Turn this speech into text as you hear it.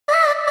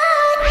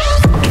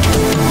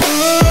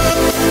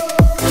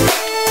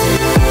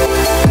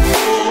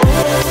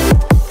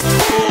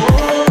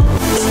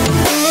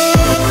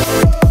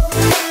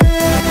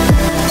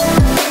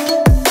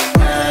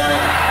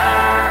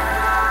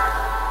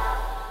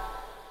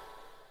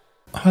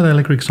Hi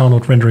there, Griggs,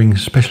 Arnold Rendering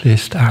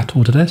Specialist at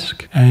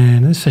Autodesk,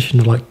 and in this session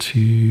I'd like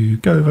to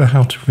go over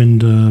how to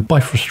render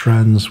Bifrost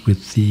strands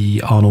with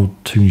the Arnold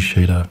Toon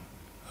Shader.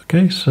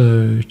 Okay,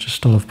 so just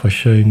start off by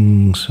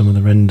showing some of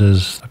the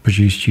renders I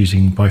produced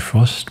using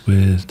Bifrost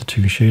with the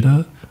Toon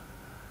Shader. You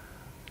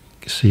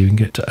can see we can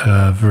get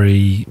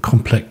very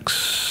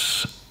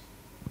complex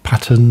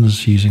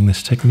patterns using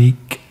this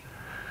technique,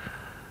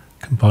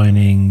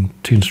 combining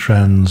toon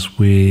strands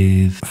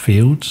with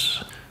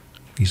fields.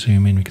 If we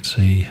zoom in, we can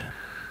see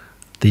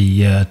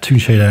the Toon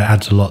Shader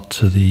adds a lot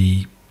to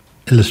the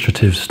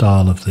illustrative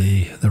style of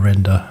the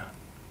render.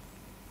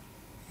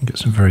 You get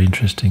some very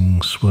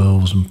interesting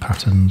swirls and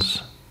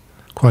patterns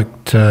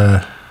quite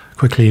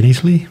quickly and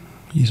easily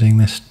using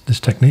this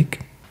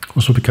technique.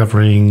 Also, we'll be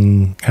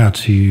covering how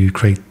to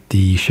create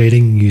the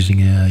shading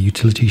using a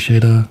utility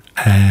shader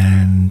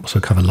and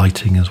also cover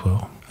lighting as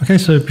well. Okay,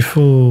 so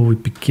before we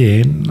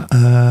begin,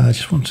 I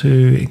just want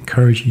to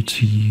encourage you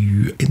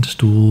to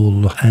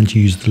install and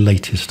use the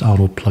latest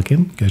Arnold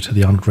plugin. Go to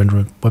the Arnold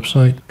Renderer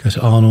website, go to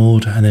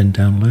Arnold and then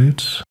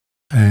downloads,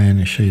 and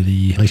it'll show you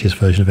the latest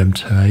version of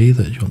M2A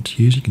that you want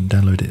to use. You can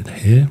download it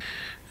here.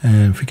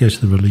 And if we go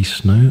to the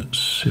release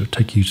notes, it'll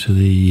take you to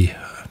the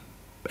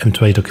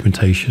M2A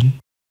documentation,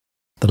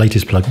 the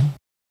latest plugin,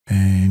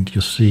 and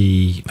you'll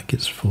see like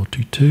it's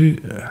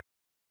 422.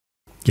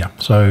 Yeah,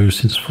 so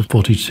since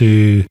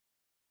 422,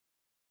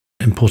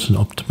 important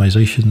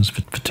optimizations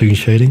for toon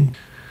shading.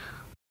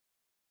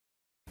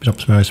 Been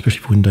optimized especially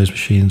for Windows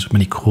machines with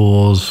many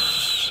cores.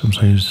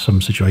 Sometimes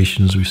some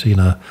situations we've seen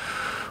a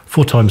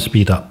 4 times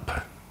speed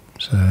up.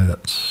 So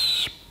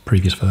that's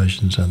previous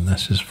versions, and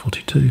this is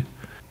 42.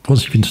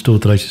 Once you've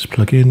installed the latest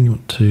plugin, you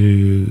want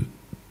to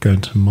go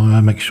into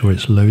Maya, make sure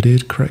it's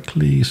loaded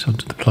correctly. So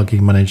onto the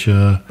plugin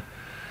manager,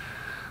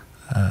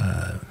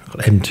 got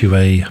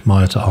M2A,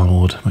 Maya to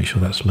Arnold, make sure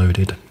that's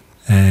loaded.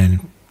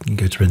 And you can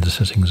go to render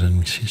settings and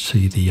you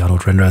see the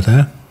Arnold renderer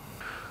there.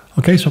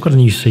 Okay, so I've got a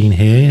new scene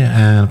here,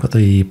 and I've got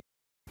the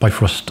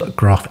Bifrost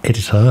graph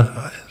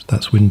editor.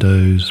 That's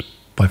Windows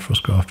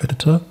Bifrost graph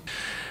editor.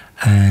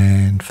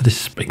 And for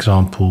this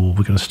example,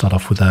 we're going to start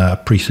off with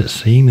a preset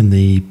scene in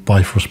the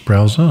Bifrost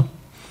browser.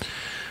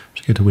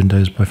 So go to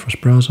Windows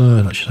Bifrost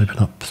browser, that should open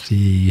up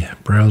the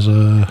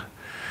browser.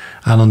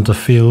 And under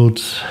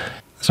fields,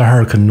 there's a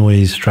hurricane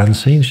noise strand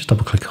scene. Just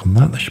double click on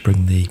that. That should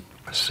bring the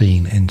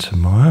scene into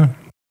Maya.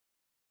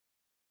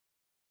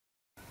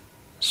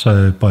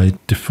 So by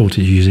default,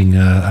 it's using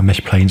a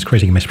mesh plane. It's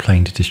creating a mesh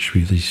plane to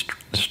distribute these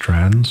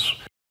strands.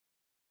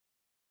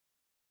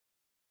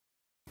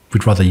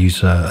 We'd rather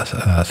use a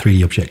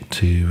 3D object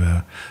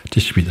to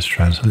distribute the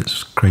strands. So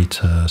let's create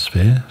a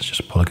sphere. It's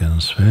just a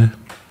polygon sphere.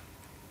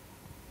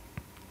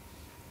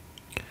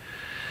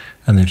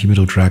 And then if you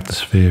middle drag the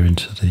sphere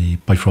into the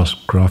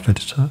Bifrost graph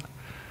editor,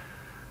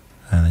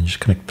 and then just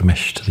connect the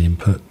mesh to the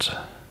input.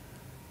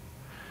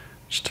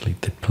 Just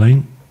delete the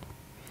plane.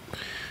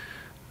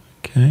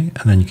 Okay,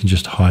 and then you can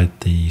just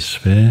hide the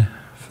sphere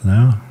for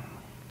now.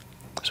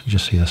 So we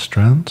just see the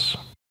strands.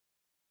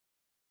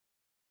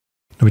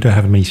 Now we don't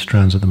have many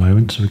strands at the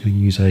moment, so we're going to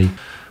use a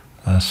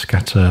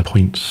scatter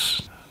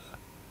points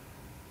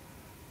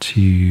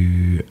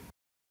to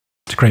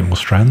create more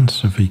strands.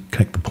 So if we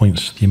connect the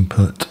points to the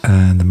input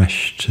and the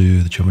mesh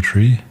to the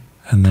geometry,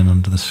 and then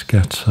under the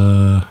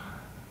scatter,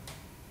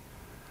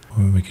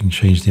 we can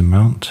change the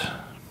amount.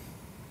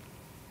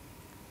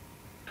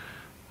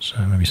 So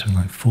maybe something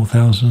like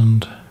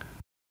 4,000.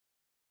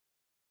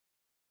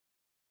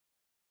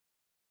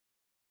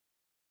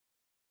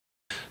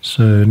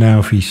 So now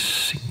if we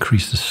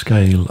increase the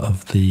scale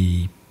of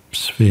the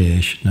sphere,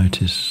 you should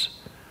notice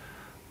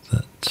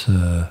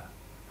that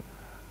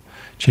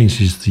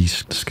changes the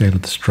scale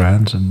of the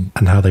strands and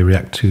how they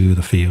react to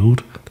the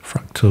field, the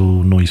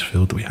fractal noise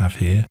field that we have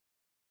here.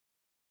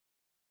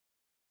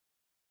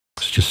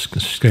 Let's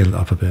just scale it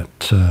up a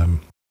bit.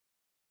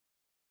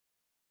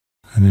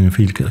 And then if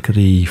we look at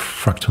the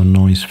fractal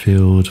noise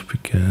field, we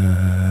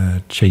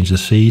can change the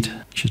seed.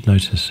 You should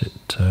notice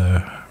it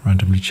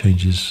randomly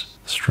changes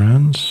the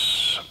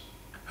strands.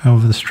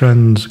 However, the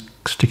strands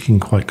sticking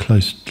quite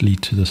closely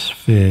to the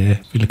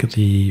sphere. If you look at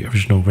the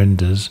original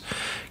renders,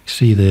 you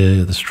see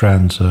the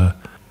strands are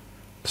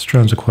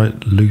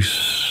quite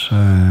loose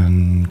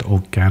and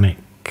organic,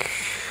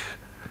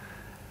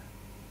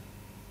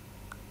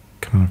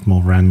 kind of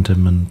more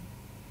random, and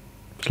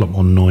there's a lot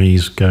more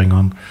noise going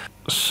on.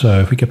 So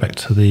if we go back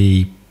to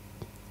the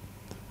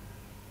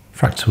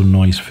fractal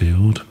noise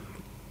field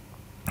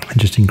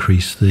and just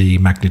increase the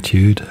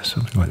magnitude,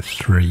 something like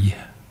 3, you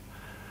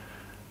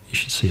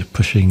should see it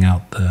pushing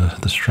out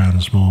the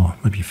strands more,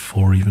 maybe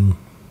 4 even.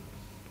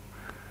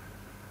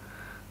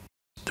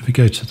 If we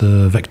go to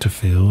the vector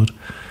field,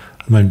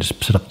 at the moment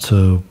it's set up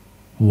to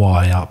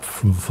Y up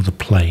for the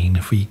plane.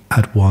 If we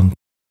add 1,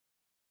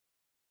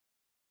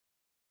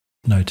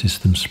 notice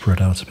them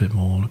spread out a bit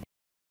more.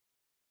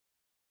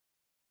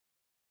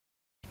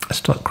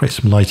 Let's create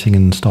some lighting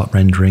and start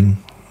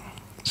rendering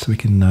so we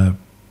can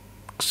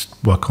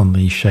work on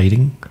the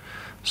shading.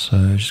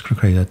 So just going to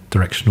create a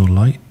directional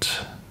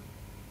light,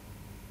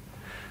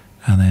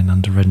 And then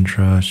under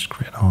renderer, just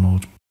create an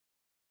Arnold.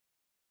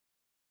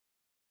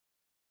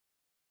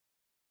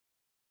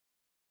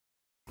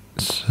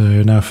 So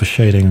now for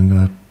shading, I'm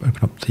going to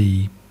open up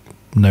the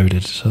node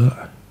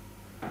editor.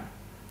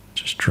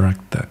 Just drag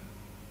that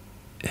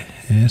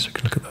here so we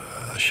can look at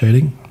the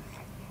shading.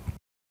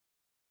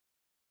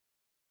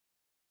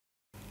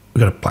 We've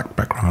got a black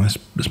background.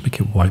 Let's make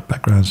it white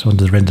background. So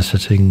under the render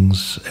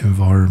settings,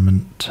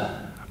 environment,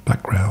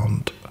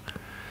 background,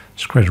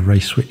 just create a ray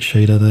switch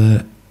shader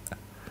there.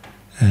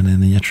 And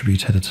in the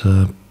attribute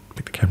editor,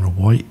 make the camera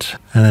white.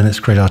 And then let's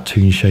create our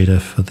Toon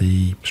Shader for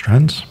the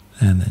strands.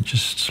 And then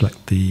just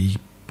select the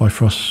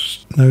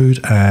Bifrost node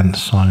and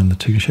assign the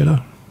Toon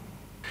Shader. Now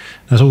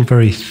it's all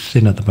very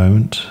thin at the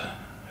moment.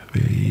 If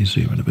we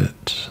zoom in a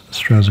bit, the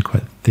strands are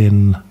quite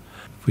thin.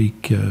 If we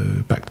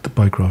go back to the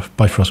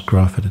Bifrost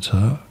graph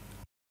editor,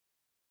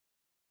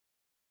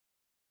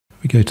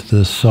 we go to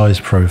the size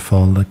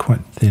profile, they're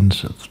quite thin,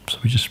 so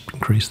we just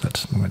increase that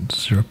to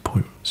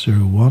 0.01.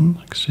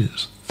 You can see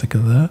it's thicker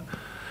there.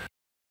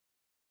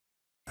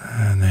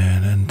 And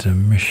then under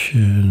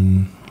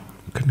mission,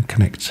 we can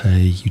connect a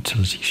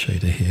utility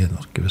shader here,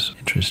 that'll give us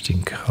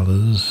interesting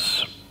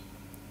colours.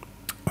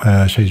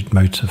 Change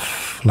mode to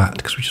flat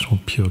because we just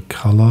want pure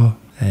colour,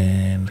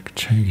 and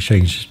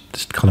change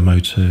this colour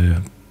mode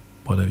to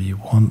whatever you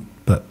want,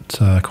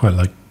 but I quite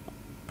like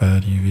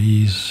bird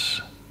UVs.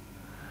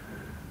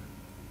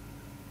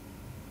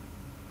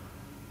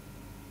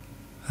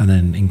 And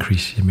then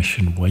increase the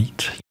emission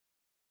weight.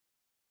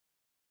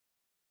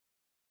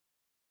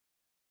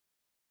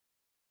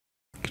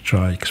 You could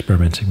try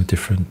experimenting with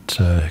different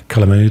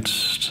colour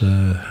modes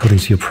according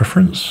to your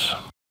preference.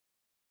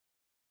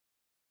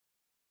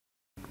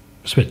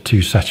 It's a bit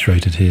too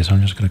saturated here, so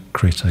I'm just going to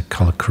create a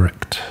colour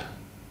correct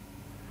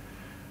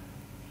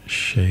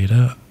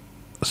shader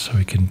so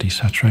we can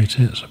desaturate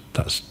it. So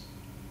that's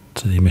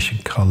to the emission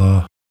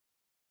colour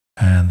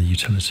and the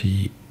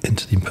utility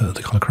into the input of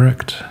the colour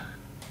correct.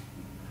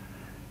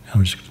 And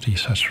I'm just going to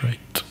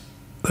desaturate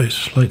those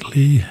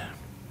slightly.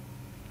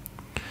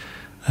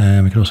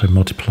 And we can also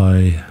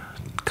multiply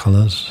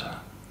colours.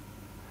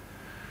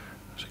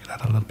 So we can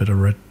add a little bit of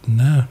red in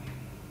there.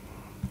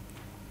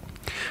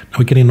 Now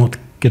we're not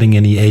getting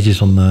any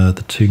edges on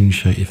the Toon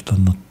Shader,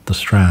 on the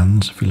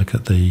strands. If we look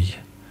at the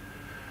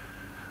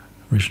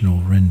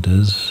original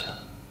renders,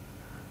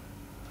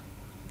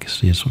 you can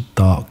see a sort of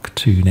dark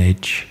toon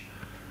edge.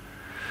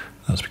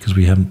 That's because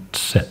we haven't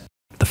set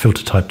the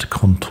filter type to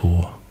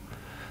contour.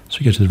 So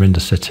we go to the render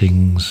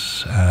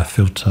settings,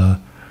 filter,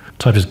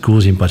 type is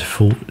Gaussian by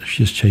default. If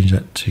you just change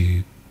that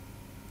to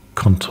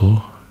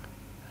contour,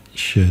 you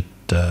should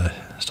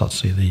start to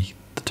see the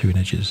toon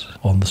edges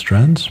on the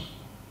strands.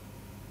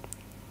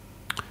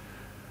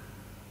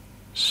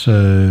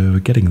 So we're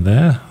getting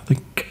there. I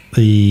think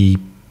the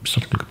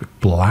sort of look a bit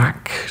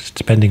black,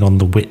 depending on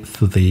the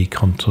width of the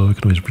contour. We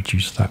can always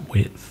reduce that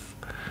width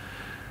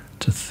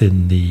to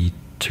thin the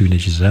toon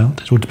edges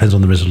out. It all depends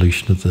on the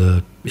resolution of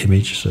the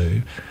image. So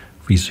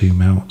if we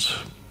zoom out,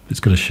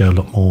 it's going to show a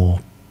lot more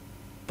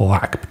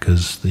black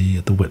because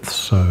the width's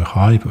so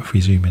high. But if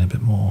we zoom in a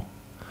bit more,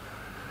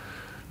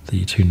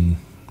 the toon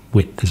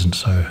width isn't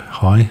so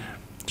high.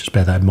 Just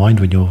bear that in mind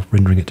when you're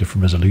rendering at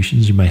different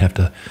resolutions. You may have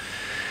to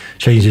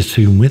change this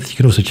toon width. You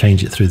can also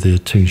change it through the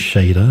Toon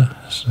Shader.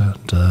 So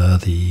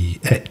the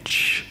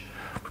edge,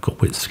 we've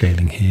got width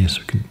scaling here,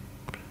 so we can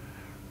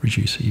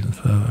reduce it even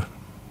further.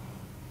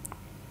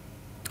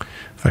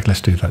 In fact,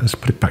 let's do that. Let's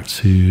put it back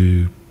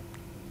to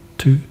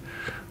 2,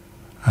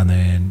 and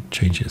then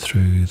change it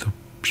through the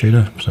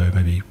shader. So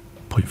maybe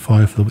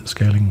 0.5 for the width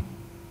scaling.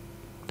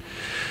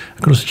 I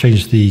can also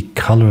change the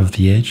color of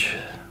the edge.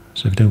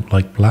 So if you don't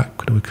like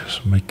black, we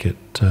can make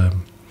it a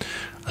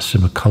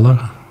similar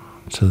color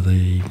to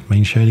the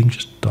main shading,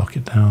 just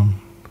darken it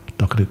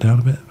down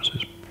a bit so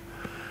it's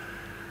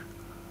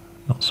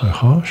not so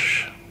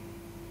harsh.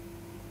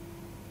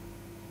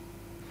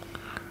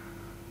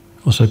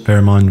 Also bear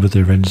in mind with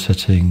the render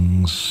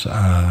settings,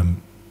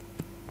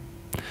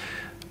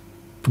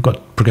 we've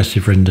got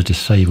progressive render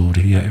disabled.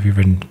 If you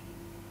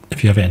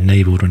have it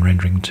enabled when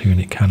rendering Toon,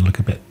 it can look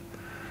a bit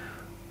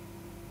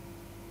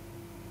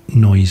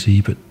noisy,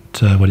 but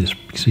when it's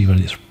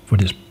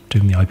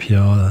doing the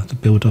IPR, the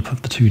build up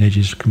of the toon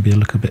edges can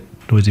look a bit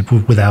noisy.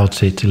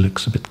 Without it, it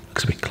looks a bit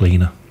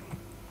cleaner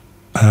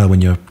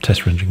when you're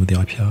test rendering with the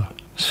IPR.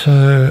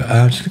 So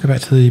I'm just going to go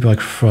back to the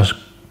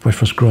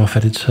Bifrost graph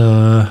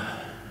editor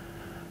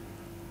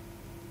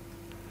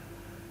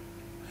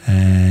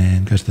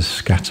and go to the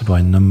scatter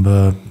by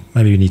number.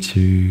 Maybe we need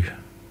to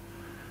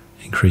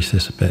increase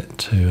this a bit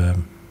to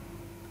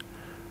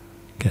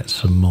get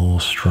some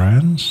more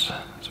strands.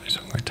 So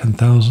something like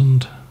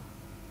 10,000.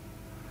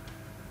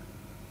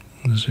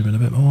 Zoom in a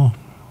bit more.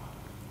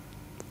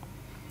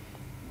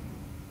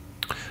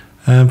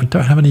 We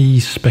don't have any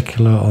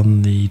specular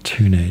on the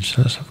toon edge,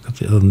 so let's have a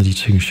look at on the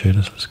Toon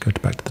Shader. So let's go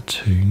back to the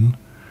toon.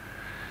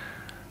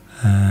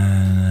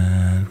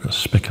 And we've got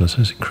specular, so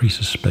let's increase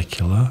the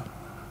specular.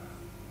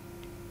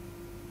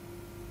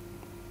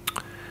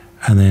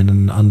 And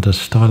then under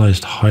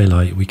stylized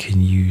highlight, we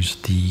can use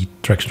the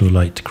directional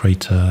light to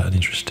create an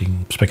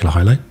interesting specular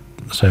highlight.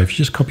 So if you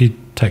just copy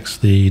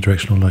text the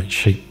directional light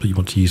shape that you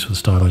want to use for the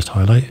stylized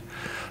highlight,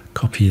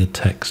 copy the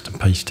text and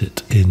paste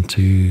it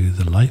into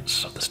the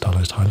lights of the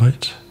stylized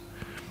highlight.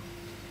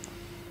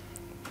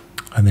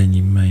 And then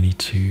you may need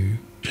to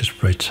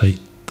just rotate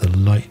the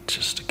light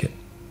just to get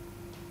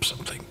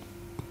something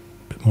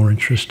a bit more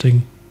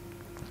interesting.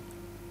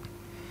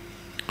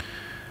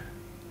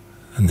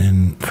 And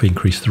then if we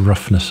increase the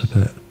roughness a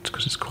bit,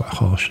 because it's quite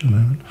harsh at the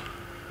moment.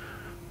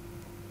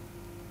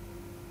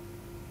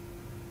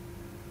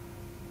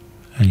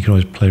 And you can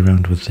always play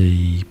around with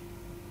the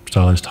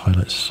stylized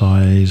highlight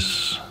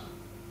size,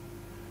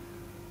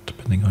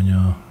 depending on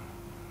your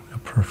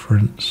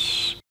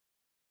preference.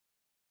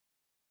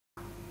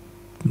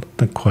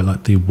 Don't quite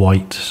like the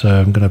white, so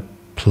I'm going to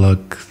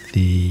plug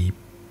the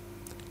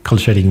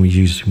color shading we're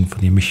using for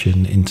the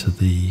emission into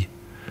the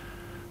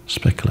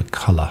specular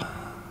color.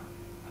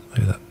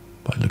 Maybe that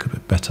might look a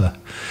bit better.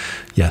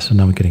 Yeah, so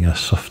now we're getting a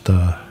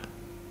softer,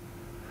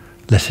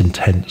 less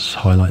intense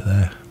highlight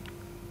there.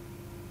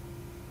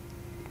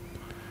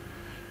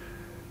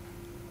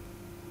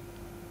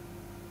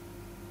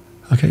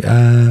 Okay,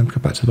 go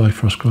back to the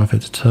Bifrost graph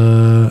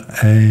editor,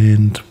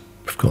 and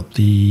we've got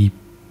the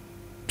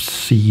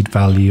seed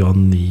value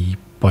on the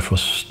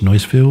Bifrost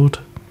noise field.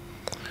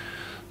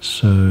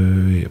 So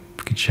we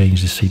can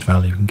change the seed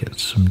value and get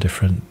some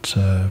different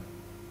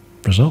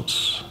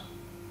results.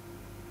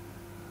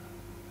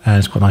 And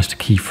it's quite nice to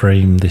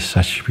keyframe this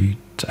attribute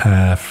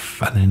and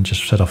then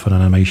just set off an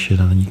animation,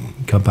 and then you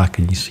can come back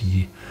and you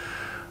see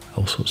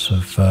all sorts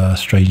of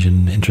strange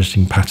and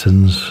interesting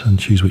patterns and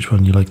choose which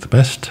one you like the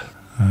best.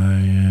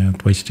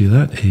 The way to do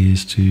that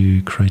is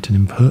to create an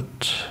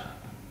input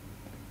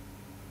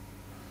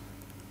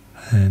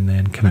and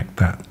then connect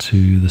that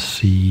to the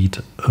seed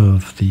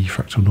of the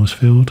fractal noise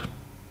field.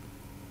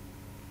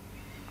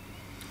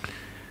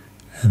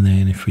 And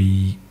then if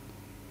we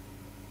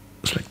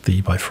select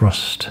the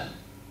Bifrost,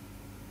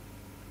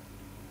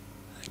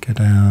 go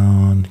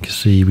down, you can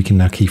see we can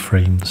now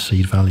keyframe the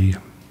seed value.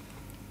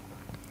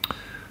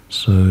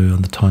 So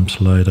on the time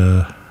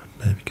slider,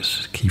 maybe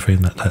just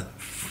keyframe that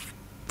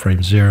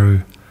frame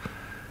 0,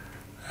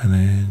 and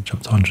then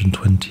jump to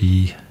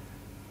 120,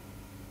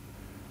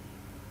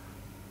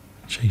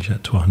 change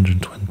that to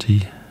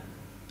 120.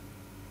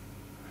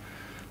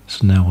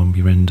 So now when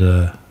we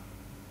render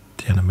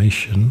the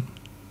animation,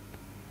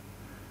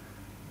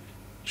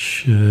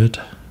 should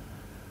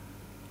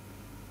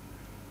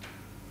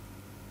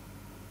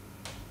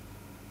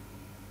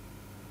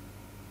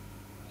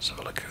so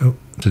look, oh,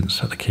 didn't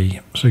set the key.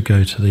 So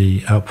go to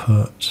the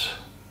output.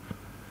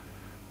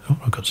 Oh,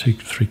 I've got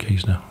 3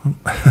 keys now.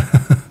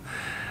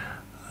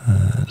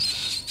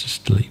 Let's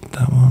just delete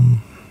that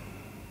one.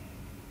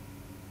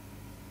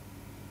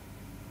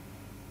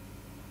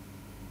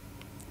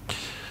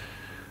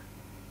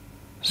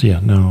 So yeah,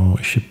 now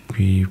it should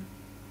be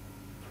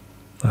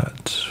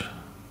that.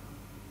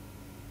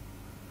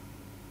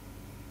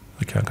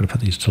 Okay, I'm going to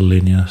put these to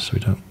linear so we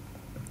don't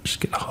just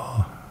get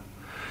a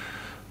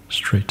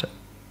straight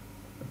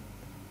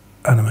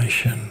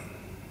animation.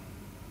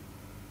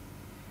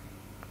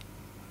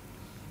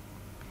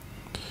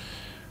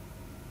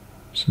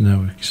 So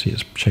now we can see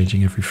it's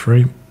changing every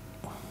frame.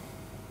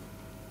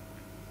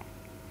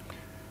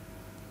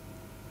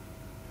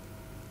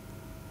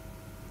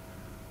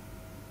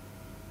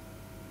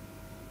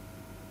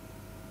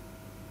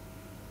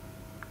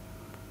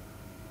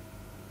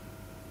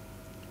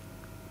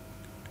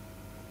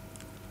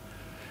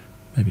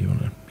 Maybe you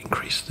want to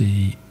increase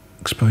the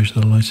exposure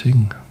of the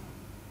lighting,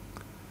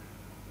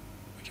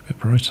 make it a bit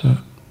brighter.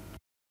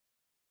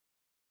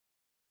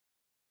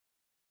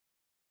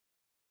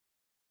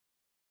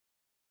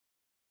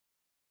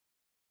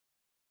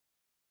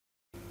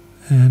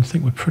 And I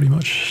think we're pretty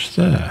much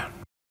there.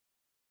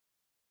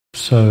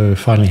 So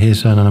finally,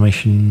 here's an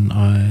animation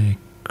I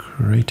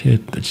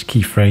created. I just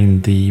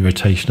keyframed the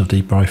rotation of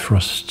the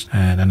Bifrost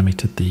and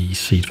animated the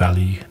seed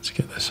value to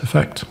get this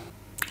effect.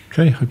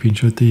 Okay, hope you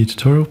enjoyed the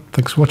tutorial.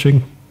 Thanks for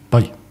watching.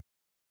 Bye.